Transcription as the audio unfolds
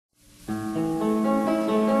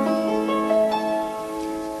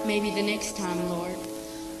next time, Lord.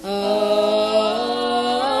 Oh,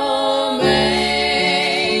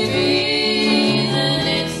 maybe the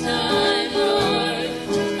next time, Lord,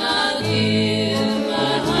 I'll give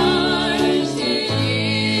my heart to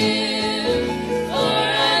you, for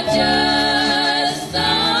I just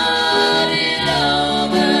thought it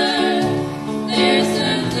over. There's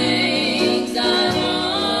some things I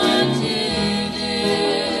want to do.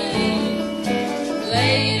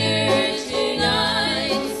 Later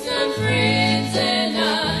tonight, some friends and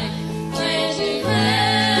I plan to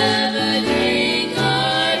have a drink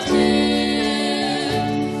or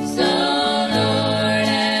two. So, Lord,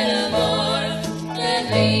 at a more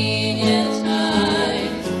convenient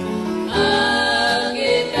time, I'll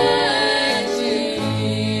get back to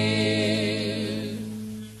you.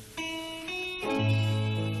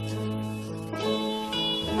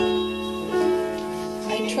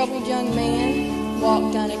 A troubled young man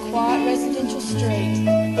walked down a quiet residential street.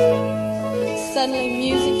 Suddenly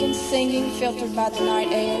music and singing filtered by the night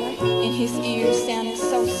air in his ears sounded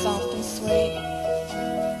so soft and sweet.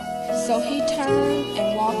 So he turned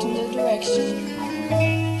and walked in the direction.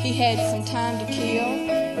 He had some time to kill,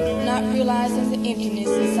 not realizing the emptiness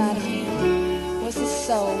inside of him was his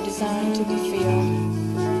soul desiring to be filled.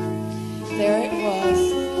 There it was,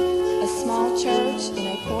 a small church in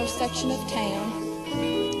a poor section of town.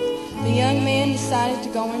 The young man decided to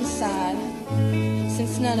go inside,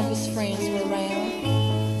 since none of his friends were around.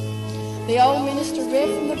 The old minister read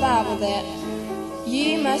from the Bible that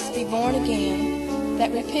ye must be born again,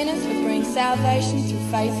 that repentance would bring salvation through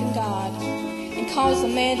faith in God, and cause a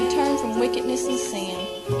man to turn from wickedness and sin.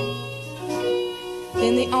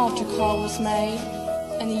 Then the altar call was made,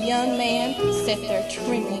 and the young man sat there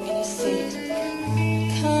trembling in his seat.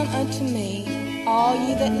 Come unto me, all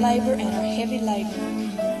ye that labor and are heavy laden.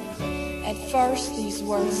 At first these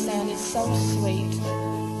words sounded so sweet.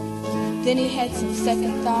 Then he had some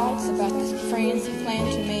second thoughts about the friends he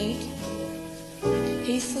planned to meet.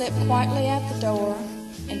 He slipped quietly out the door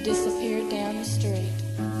and disappeared down the street.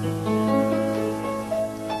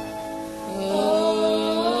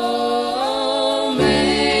 Oh,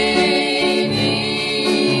 maybe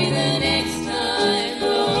the next time,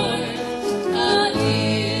 Lord, I'll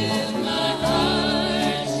give my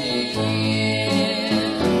heart to you,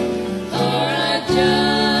 for I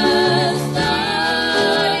just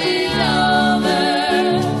thought it over.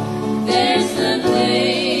 There's some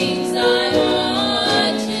things I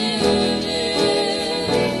want to do.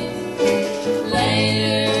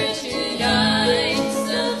 Later tonight,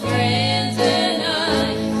 some friends and I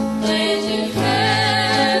plan to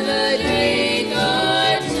have a drink or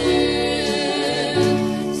two.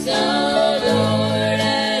 So, Lord,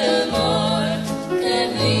 at a more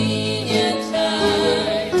convenient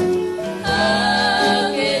time, I'll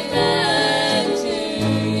get back to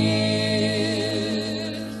you.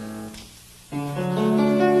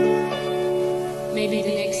 Maybe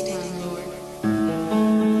the next